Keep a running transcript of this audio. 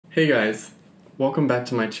Hey guys, welcome back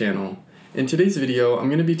to my channel. In today's video, I'm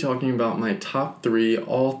going to be talking about my top 3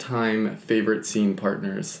 all-time favorite scene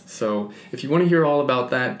partners. So if you want to hear all about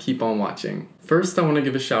that, keep on watching. First, I want to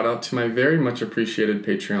give a shout out to my very much appreciated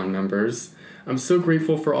Patreon members. I'm so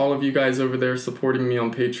grateful for all of you guys over there supporting me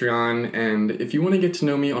on Patreon, and if you want to get to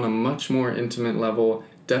know me on a much more intimate level,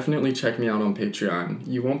 definitely check me out on Patreon.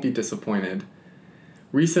 You won't be disappointed.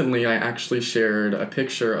 Recently, I actually shared a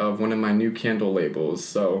picture of one of my new candle labels,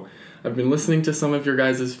 so I've been listening to some of your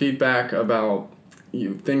guys' feedback about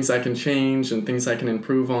things I can change and things I can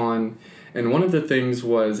improve on, and one of the things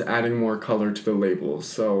was adding more color to the labels,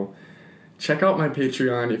 so check out my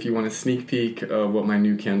Patreon if you want a sneak peek of what my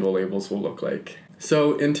new candle labels will look like.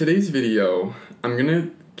 So in today's video, I'm gonna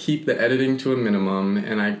keep the editing to a minimum,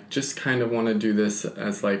 and I just kind of want to do this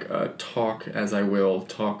as like a talk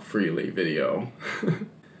freely video.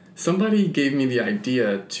 Somebody gave me the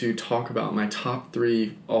idea to talk about my top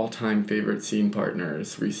 3 all-time favorite scene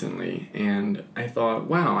partners recently, and I thought,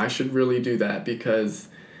 wow, I should really do that because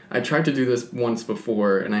I tried to do this once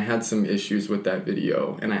before and I had some issues with that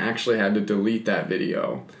video, and I actually had to delete that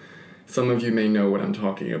video. Some of you may know what I'm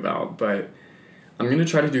talking about, but I'm going to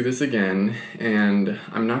try to do this again, and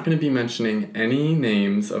I'm not going to be mentioning any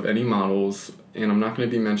names of any models, and I'm not going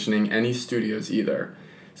to be mentioning any studios either.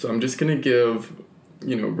 So I'm just going to give,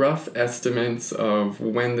 rough estimates of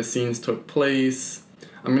when the scenes took place.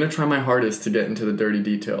 I'm going to try my hardest to get into the dirty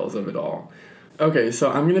details of it all. Okay,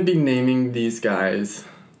 so I'm going to be naming these guys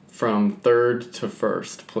from 3rd to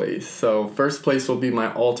 1st place. So 1st place will be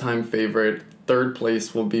my all-time favorite. 3rd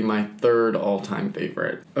place will be my 3rd all-time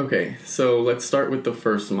favorite. Okay, so let's start with the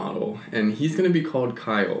first model, and he's going to be called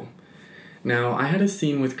Kyle. Now, I had a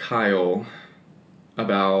scene with Kyle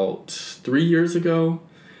about 3 years ago,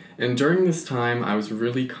 and during this time, I was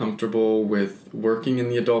really comfortable with working in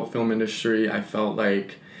the adult film industry. I felt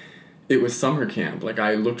like it was summer camp. Like,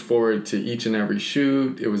 I looked forward to each and every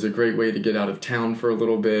shoot. It was a great way to get out of town for a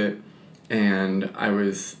little bit, and I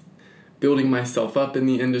was building myself up in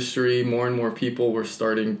the industry. More and more people were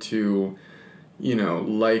starting to,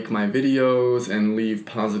 like my videos and leave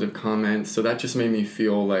positive comments. So that just made me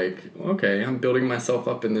feel like, okay, I'm building myself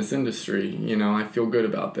up in this industry. I feel good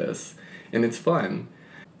about this, and it's fun.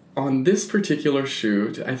 On this particular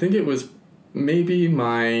shoot, I think it was maybe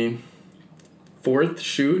my 4th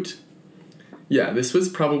shoot. Yeah, this was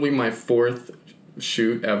probably my 4th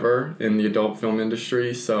shoot ever in the adult film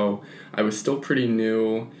industry, so I was still pretty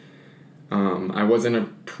new. I wasn't a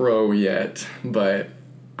pro yet, but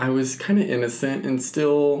I was kind of innocent and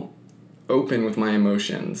still open with my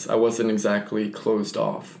emotions. I wasn't exactly closed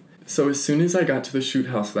off. So as soon as I got to the shoot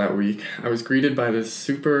house that week, I was greeted by this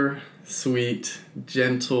super sweet,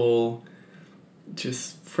 gentle,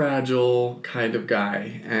 just fragile kind of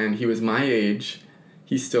guy. And he was my age.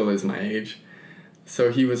 He still is my age. So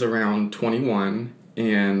he was around 21,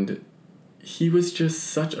 and he was just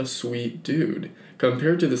such a sweet dude.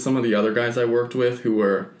 Compared to some of the other guys I worked with who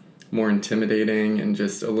were more intimidating and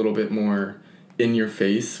just a little bit more in your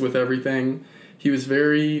face with everything, he was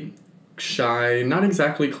very shy, not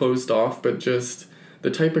exactly closed off, but just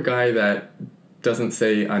the type of guy that doesn't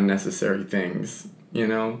say unnecessary things,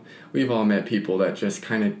 We've all met people that just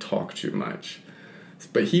kind of talk too much.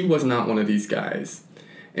 But he was not one of these guys.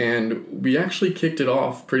 And we actually kicked it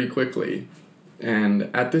off pretty quickly.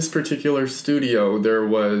 And at this particular studio, there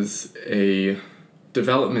was a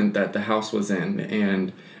development that the house was in,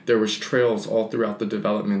 and there was trails all throughout the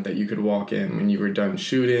development that you could walk in when you were done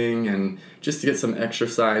shooting, and just to get some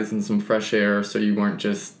exercise and some fresh air so you weren't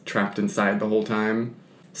just trapped inside the whole time.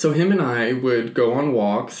 So him and I would go on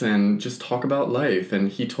walks and just talk about life, and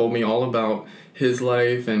he told me all about his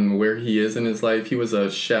life and where he is in his life. He was a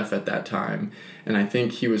chef at that time, and I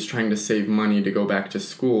think he was trying to save money to go back to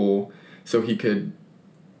school so he could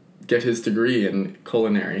get his degree in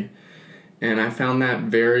culinary. And I found that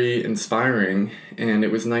very inspiring, and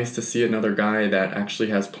it was nice to see another guy that actually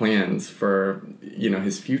has plans for,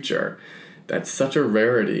 his future. That's such a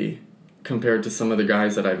rarity compared to some of the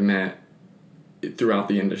guys that I've met throughout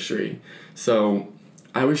the industry. So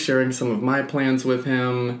I was sharing some of my plans with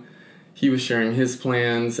him, he was sharing his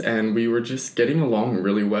plans, and we were just getting along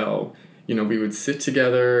really well. We would sit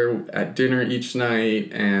together at dinner each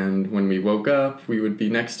night, and when we woke up, we would be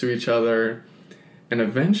next to each other. And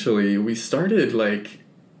eventually, we started,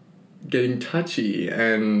 getting touchy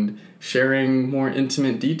and sharing more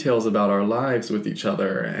intimate details about our lives with each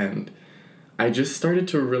other. And I just started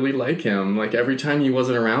to really like him. Every time he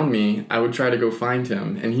wasn't around me, I would try to go find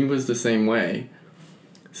him, and he was the same way.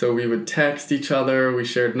 So we would text each other, we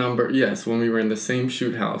shared yes, when we were in the same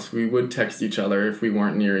shoot house, we would text each other if we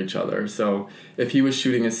weren't near each other. So if he was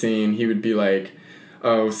shooting a scene, he would be like,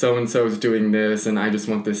 oh, so-and-so is doing this, and I just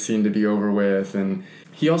want this scene to be over with. And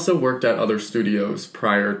he also worked at other studios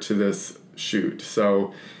prior to this shoot,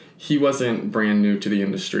 so he wasn't brand new to the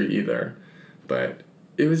industry either. But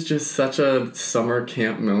it was just such a summer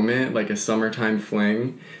camp moment, like a summertime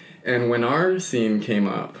fling. And when our scene came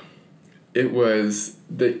up, it was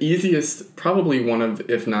the easiest, probably one of,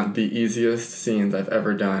 if not the easiest scenes I've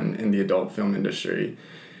ever done in the adult film industry.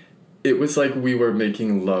 It was like we were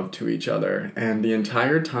making love to each other. And the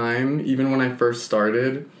entire time, even when I first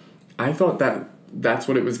started, I thought that that's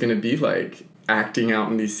what it was going to be like, acting out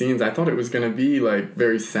in these scenes. I thought it was going to be like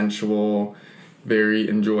very sensual, very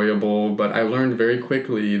enjoyable, but I learned very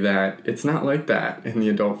quickly that it's not like that in the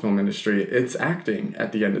adult film industry. It's acting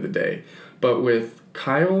at the end of the day. But with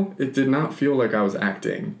Kyle, it did not feel like I was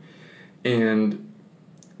acting. And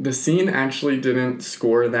the scene actually didn't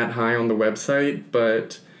score that high on the website,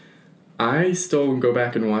 but I still go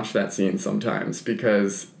back and watch that scene sometimes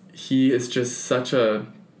because he is just such a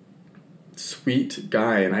sweet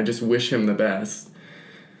guy, and I just wish him the best.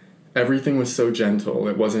 Everything was so gentle.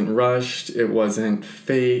 It wasn't rushed. It wasn't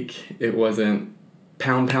fake. It wasn't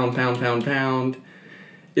pound, pound, pound, pound, pound.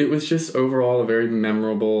 It was just overall a very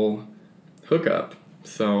memorable hookup.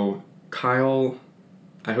 So, Kyle,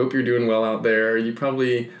 I hope you're doing well out there. You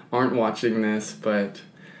probably aren't watching this, but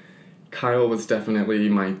Kyle was definitely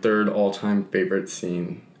my third all-time favorite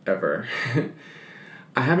scene ever.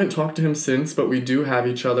 I haven't talked to him since, but we do have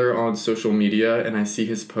each other on social media, and I see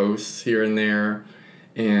his posts here and there.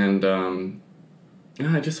 And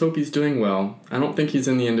I just hope he's doing well. I don't think he's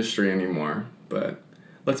in the industry anymore, but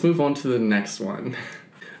let's move on to the next one.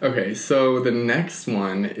 Okay, so the next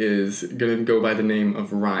one is going to go by the name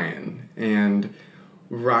of Ryan. And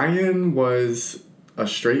Ryan was a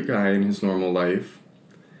straight guy in his normal life,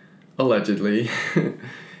 allegedly.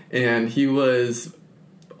 And he was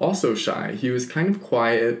also shy. He was kind of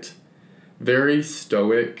quiet, very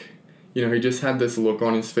stoic. You know, he just had this look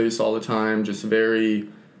on his face all the time, just very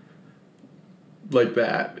like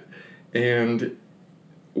that. And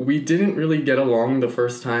we didn't really get along the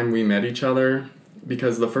first time we met each other,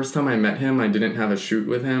 because the first time I met him, I didn't have a shoot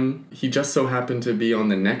with him. He just so happened to be on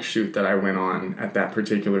the next shoot that I went on at that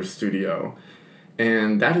particular studio.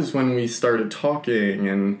 And that is when we started talking,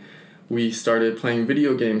 and we started playing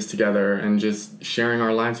video games together and just sharing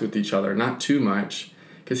our lives with each other. Not too much,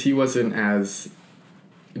 because he wasn't as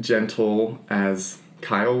gentle as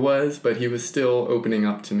Kyle was, but he was still opening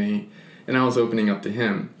up to me, and I was opening up to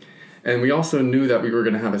him. And we also knew that we were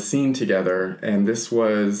going to have a scene together, and this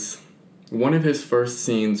was one of his first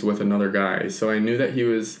scenes with another guy, so I knew that he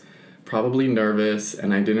was probably nervous,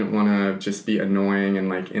 and I didn't want to just be annoying and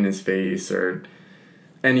like in his face or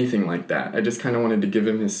anything like that. I just kind of wanted to give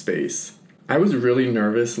him his space. I was really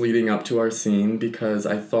nervous leading up to our scene because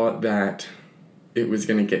I thought that it was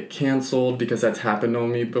going to get canceled, because that's happened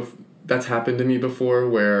to me before,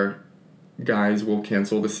 where guys will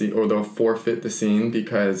cancel the scene or they'll forfeit the scene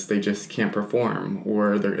because they just can't perform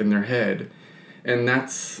or they're in their head. And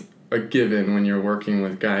that's a given when you're working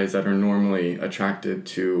with guys that are normally attracted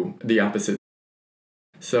to the opposite.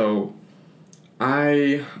 So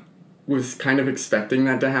I was kind of expecting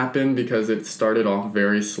that to happen, because it started off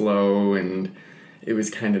very slow and it was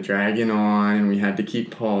kind of dragging on and we had to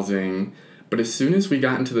keep pausing. But as soon as we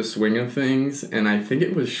got into the swing of things, and I think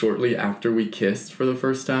it was shortly after we kissed for the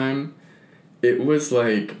first time, it was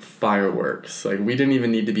like fireworks. Like, we didn't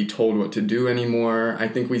even need to be told what to do anymore. I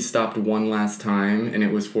think we stopped one last time, and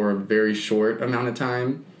it was for a very short amount of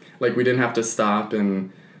time. Like, we didn't have to stop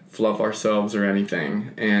and fluff ourselves or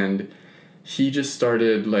anything. And he just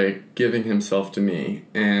started, like, giving himself to me.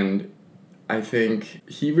 And I think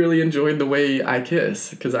he really enjoyed the way I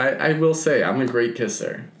kiss, because I will say I'm a great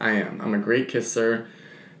kisser. I am. I'm a great kisser.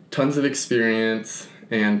 Tons of experience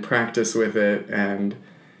and practice with it, and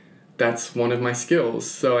that's one of my skills.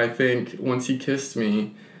 So I think once he kissed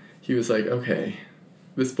me, he was like, okay,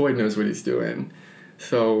 this boy knows what he's doing.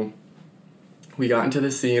 So we got into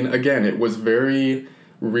the scene. Again, it was very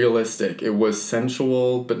realistic. It was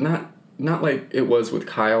sensual, but not like it was with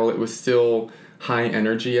Kyle. It was still high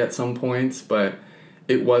energy at some points, but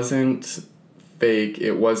it wasn't fake.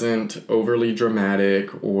 It wasn't overly dramatic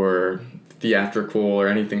or theatrical or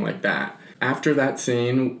anything like that. After that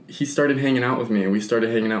scene, he started hanging out with me. We started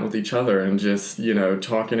hanging out with each other and just, you know,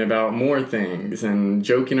 talking about more things and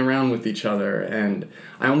joking around with each other. And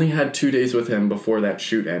I only had 2 days with him before that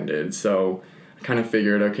shoot ended, so I kind of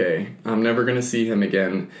figured, okay, I'm never going to see him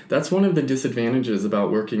again. That's one of the disadvantages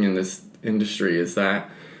about working in this industry is that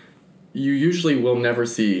you usually will never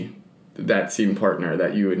see that scene partner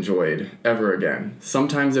that you enjoyed ever again.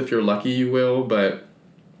 Sometimes if you're lucky you will, but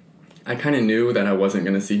I kind of knew that I wasn't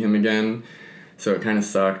going to see him again, so it kind of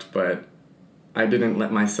sucked, but I didn't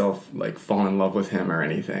let myself like fall in love with him or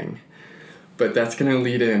anything. But that's going to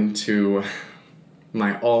lead into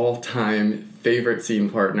my all-time favorite scene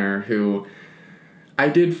partner who I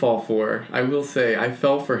did fall for. I will say I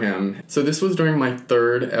fell for him. So this was during my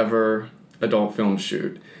 3rd ever adult film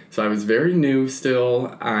shoot. So I was very new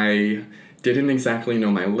still. I didn't exactly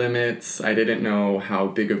know my limits. I didn't know how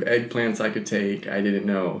big of eggplants I could take. I didn't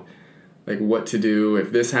know like what to do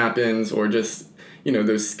if this happens, or just, you know,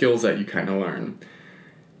 those skills that you kind of learn.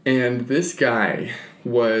 And this guy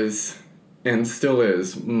was, and still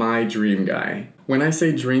is, my dream guy. When I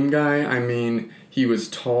say dream guy, I mean he was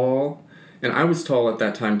tall, and I was tall at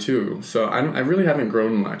that time too. So I really haven't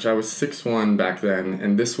grown much. I was 6'1" back then,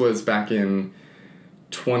 and this was back in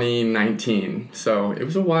 2019. So it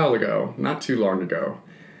was a while ago, not too long ago.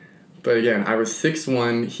 But again, I was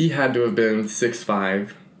 6'1", he had to have been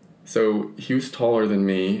 6'5". So he was taller than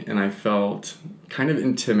me, and I felt kind of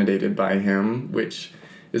intimidated by him, which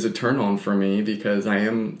is a turn on for me because I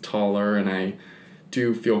am taller and I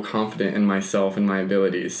do feel confident in myself and my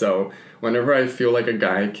abilities. So whenever I feel like a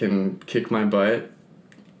guy can kick my butt,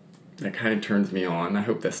 that kind of turns me on. I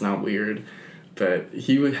hope that's not weird. But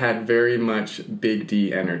he had very much Big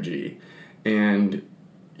D energy, and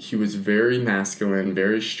he was very masculine,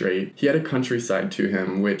 very straight. He had a countryside to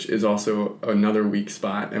him, which is also another weak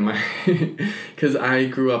spot in my... because I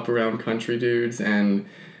grew up around country dudes, and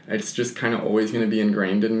it's just kind of always going to be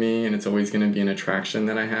ingrained in me, and it's always going to be an attraction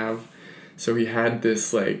that I have. So he had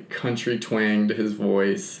this, like, country twang to his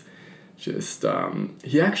voice. Just,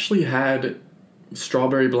 he actually had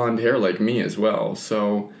strawberry blonde hair like me as well,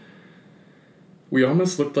 so we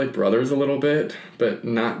almost looked like brothers a little bit, but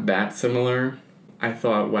not that similar. I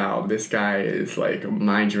thought, wow, this guy is like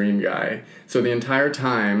my dream guy. So the entire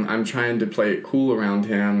time I'm trying to play it cool around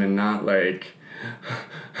him and not like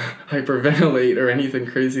hyperventilate or anything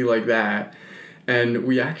crazy like that. And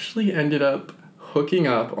we actually ended up hooking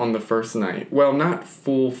up on the first night. Well, not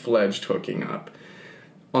full-fledged hooking up.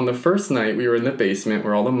 On the first night, we were in the basement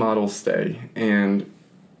where all the models stay, and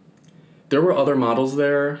there were other models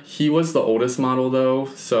there. He was the oldest model though,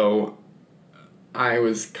 so I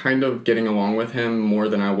was kind of getting along with him more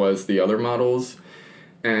than I was the other models.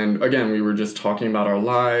 And again, we were just talking about our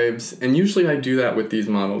lives. And usually I do that with these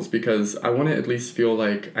models because I want to at least feel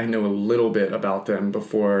like I know a little bit about them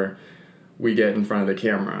before we get in front of the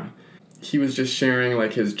camera. He was just sharing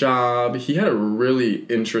like his job. He had a really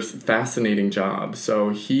fascinating job. So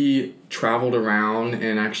he traveled around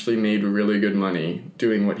and actually made really good money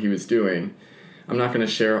doing what he was doing. I'm not going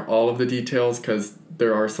to share all of the details because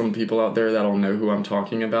there are some people out there that'll know who I'm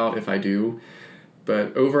talking about if I do.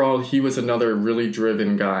 But overall, he was another really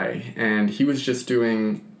driven guy, and he was just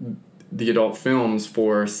doing the adult films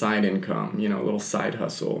for side income, you know, a little side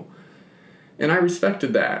hustle. And I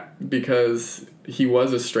respected that because he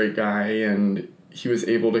was a straight guy, and he was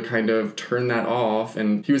able to kind of turn that off,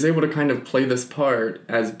 and he was able to kind of play this part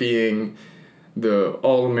as being the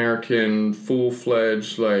all-American,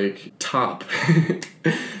 full-fledged, like, top.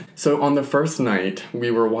 So on the first night,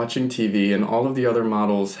 we were watching TV, and all of the other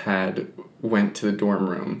models went to the dorm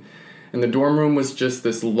room. And the dorm room was just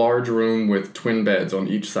this large room with twin beds on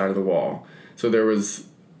each side of the wall. So there was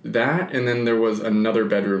that, and then there was another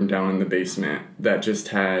bedroom down in the basement that just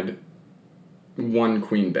had one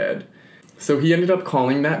queen bed. So he ended up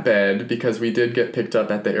calling that bed because we did get picked up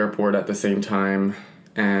at the airport at the same time,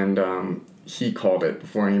 and he called it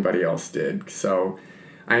before anybody else did. So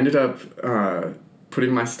I ended up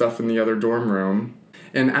putting my stuff in the other dorm room.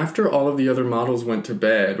 And after all of the other models went to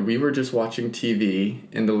bed, we were just watching TV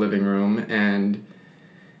in the living room, and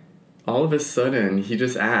all of a sudden he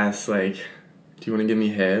just asked, like, do you want to give me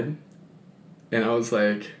head? And I was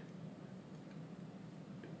like,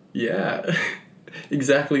 yeah,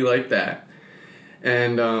 exactly like that.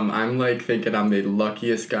 And I'm like thinking I'm the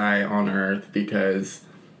luckiest guy on earth because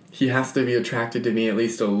he has to be attracted to me at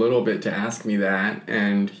least a little bit to ask me that,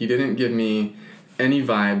 and he didn't give me any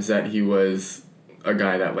vibes that he was a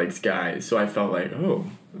guy that likes guys. So I felt like, oh,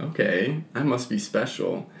 okay, I must be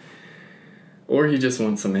special. Or he just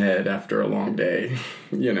wants some head after a long day,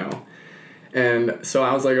 you know. And so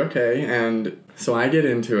I was like, okay, and so I get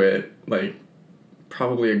into it, like,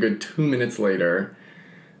 probably a good 2 minutes later.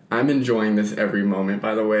 I'm enjoying this every moment,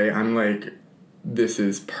 by the way. I'm like, this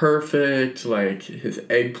is perfect. Like, his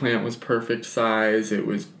eggplant was perfect size. It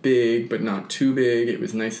was big, but not too big. It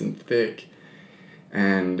was nice and thick.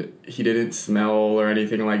 and he didn't smell or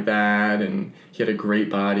anything like that, and he had a great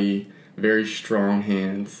body, very strong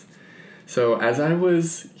hands. So as I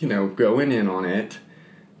was, going in on it,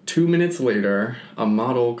 2 minutes later, a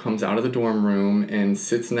model comes out of the dorm room and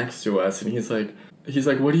sits next to us, and he's like,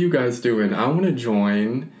 "What are you guys doing? I want to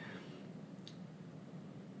join."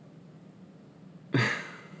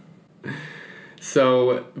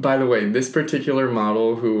 So, by the way, this particular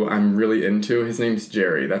model who I'm really into, his name's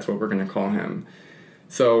Jerry. That's what we're going to call him.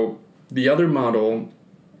 So, the other model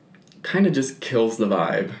kind of just kills the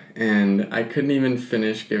vibe, and I couldn't even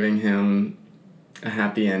finish giving him a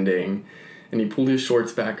happy ending. And he pulled his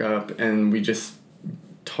shorts back up, and we just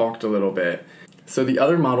talked a little bit. So the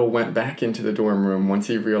other model went back into the dorm room once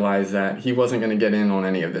he realized that he wasn't going to get in on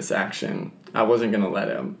any of this action. I wasn't going to let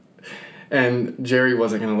him. And Jerry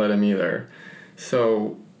wasn't going to let him either.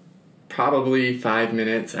 So probably 5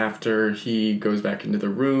 minutes after he goes back into the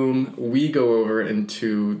room, we go over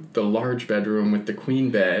into the large bedroom with the queen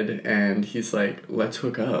bed, and he's like, "Let's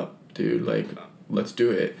hook up, dude. Like, let's do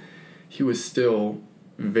it." He was still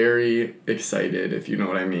very excited, if you know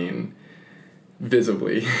what I mean,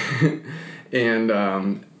 visibly. And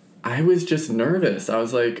I was just nervous. I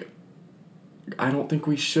was like, I don't think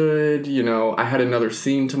we should, I had another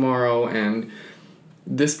scene tomorrow, and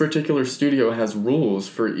this particular studio has rules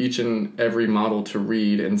for each and every model to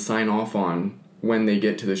read and sign off on when they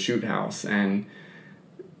get to the shoot house. And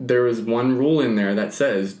there is one rule in there that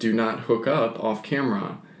says, do not hook up off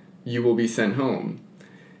camera. You will be sent home.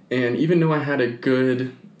 And even though I had a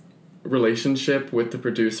good relationship with the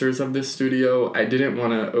producers of this studio, I didn't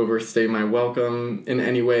want to overstay my welcome in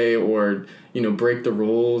any way or, break the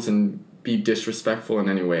rules and be disrespectful in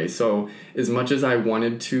any way. So as much as I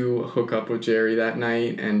wanted to hook up with Jerry that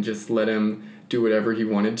night and just let him do whatever he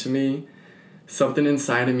wanted to me, something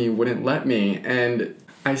inside of me wouldn't let me. And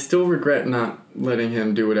I still regret not letting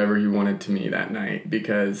him do whatever he wanted to me that night,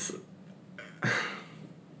 because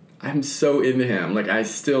I'm so into him. Like, I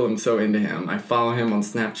still am so into him. I follow him on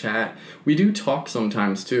Snapchat. We do talk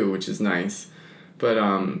sometimes too, which is nice. But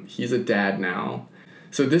he's a dad now.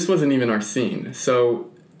 So this wasn't even our scene.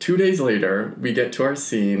 So 2 days later, we get to our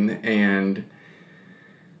scene, and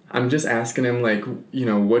I'm just asking him, like,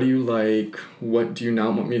 what do you like? What do you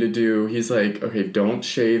not want me to do? He's like, okay, don't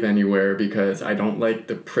shave anywhere because I don't like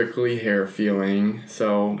the prickly hair feeling.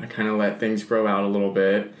 So I kind of let things grow out a little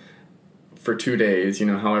bit for 2 days,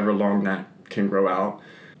 however long that can grow out.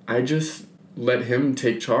 I just let him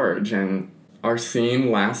take charge, and our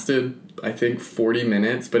scene lasted, I think, 40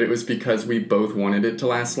 minutes, but it was because we both wanted it to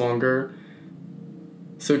last longer.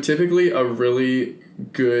 So typically a really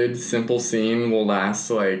good, simple scene will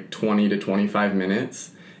last like 20 to 25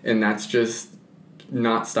 minutes, and that's just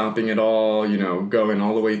not stopping at all, going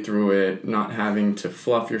all the way through it, not having to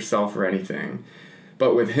fluff yourself or anything.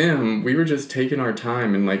 But with him, we were just taking our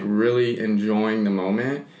time and like really enjoying the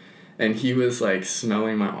moment, and he was like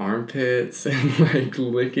smelling my armpits and like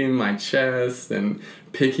licking my chest and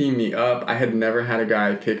picking me up. I had never had a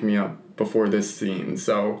guy pick me up before this scene,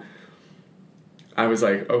 so I was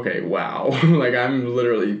like, okay, wow. Like, I'm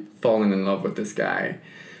literally falling in love with this guy.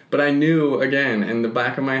 But I knew, again, in the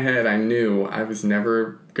back of my head, I knew I was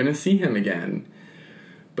never going to see him again.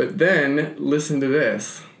 But then, listen to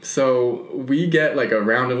this. So we get like a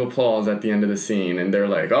round of applause at the end of the scene, and they're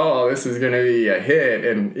like, oh, this is going to be a hit.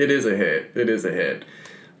 And it is a hit. It is a hit.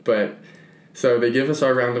 But so they give us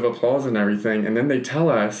our round of applause and everything, and then they tell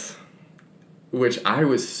us, which I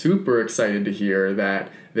was super excited to hear, that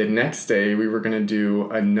the next day we were going to do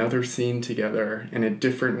another scene together in a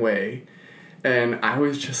different way. And I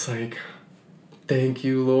was just like, thank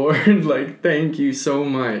you, Lord. Like, thank you so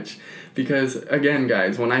much. Because, again,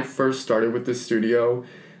 guys, when I first started with the studio,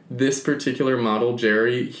 this particular model,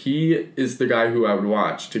 Jerry, he is the guy who I would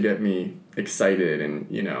watch to get me excited and,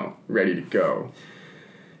 ready to go.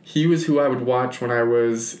 He was who I would watch when I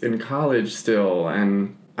was in college still,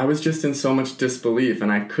 and I was just in so much disbelief,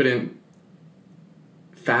 and I couldn't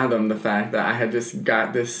fathom the fact that I had just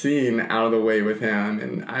got this scene out of the way with him,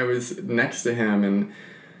 and I was next to him, and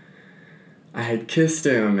I had kissed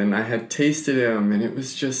him, and I had tasted him, and it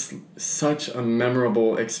was just such a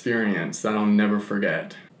memorable experience that I'll never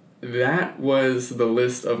forget. That was the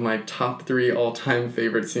list of my top 3 all-time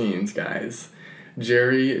favorite scenes, guys.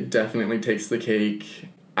 Jerry definitely takes the cake.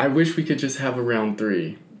 I wish we could just have a round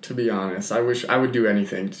 3. To be honest, I wish I would do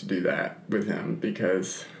anything to do that with him,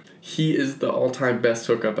 because he is the all-time best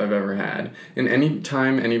hookup I've ever had. And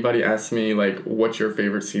anytime anybody asks me, like, what's your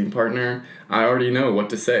favorite scene partner, I already know what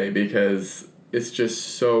to say, because it's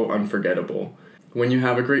just so unforgettable. When you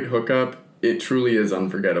have a great hookup, it truly is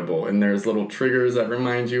unforgettable, and there's little triggers that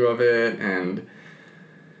remind you of it, and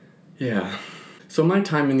Yeah. So my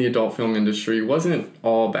time in the adult film industry wasn't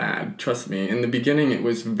all bad, trust me. In the beginning, it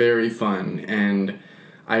was very fun, and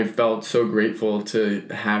I felt so grateful to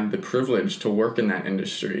have the privilege to work in that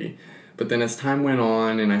industry. But then as time went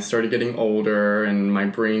on and I started getting older and my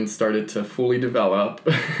brain started to fully develop,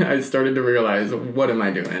 I started to realize, what am I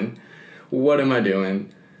doing? What am I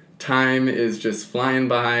doing? Time is just flying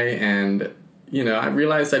by, and, I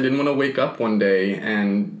realized I didn't want to wake up one day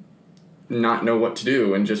and not know what to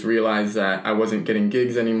do and just realize that I wasn't getting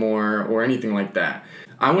gigs anymore or anything like that.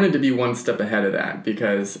 I wanted to be one step ahead of that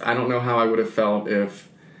because I don't know how I would have felt if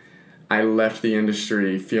I left the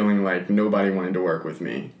industry feeling like nobody wanted to work with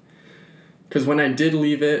me. Because when I did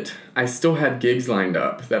leave it, I still had gigs lined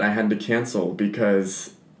up that I had to cancel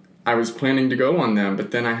because I was planning to go on them,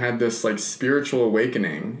 but then I had this spiritual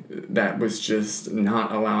awakening that was just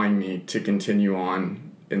not allowing me to continue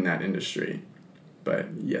on in that industry. But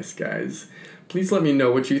yes, guys, please let me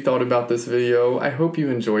know what you thought about this video. I hope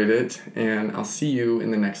you enjoyed it, and I'll see you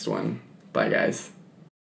in the next one. Bye, guys.